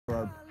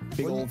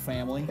big old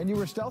family. And you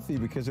were stealthy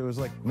because it was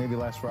like maybe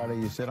last Friday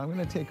you said, I'm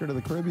going to take her to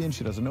the Caribbean.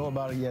 She doesn't know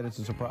about it yet. It's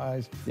a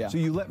surprise. Yeah. So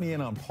you let me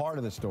in on part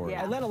of the story.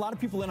 I let a lot of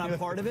people in on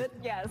part of it,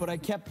 Yes. but I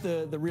kept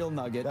the real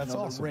nugget, That's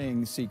awesome. the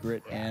ring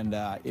secret, and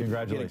it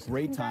was a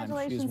great time. She's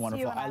Congratulations wonderful. to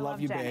you, and I love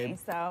you, Jenny, babe.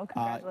 so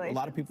congratulations. A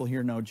lot of people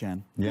here know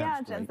Jen.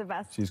 Yeah, Jen's the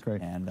best. She's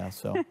great. And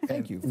so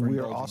thank you for We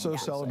are indulging also me.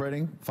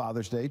 celebrating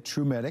Father's Day.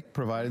 True Medic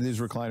provided these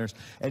recliners.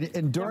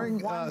 And during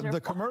the wonderful.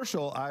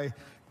 commercial,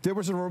 there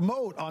was a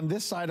remote on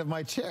this side of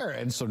my chair,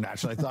 and so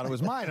naturally I thought it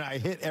was mine. And I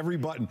hit every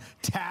button,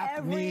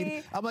 tap,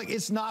 need. I'm like,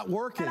 it's not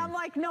working. And I'm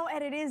like, no,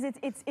 Ed, it is.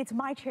 It's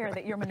my chair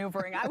that you're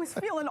maneuvering. I was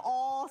feeling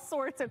all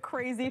sorts of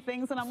crazy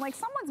things, and I'm like,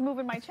 someone's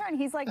moving my chair, and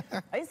he's like,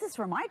 is this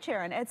for my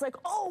chair? And Ed's like,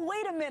 oh,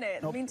 wait a minute.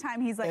 Nope.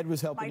 Meantime, he's like, Ed was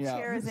helping my you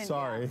chair out. isn't.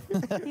 Sorry.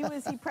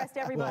 He pressed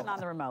every button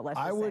on the remote. Let's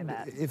just say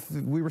that. If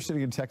we were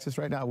sitting in Texas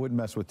right now, I wouldn't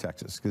mess with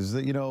Texas because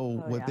you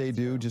know what they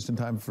do just in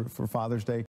time for Father's Day.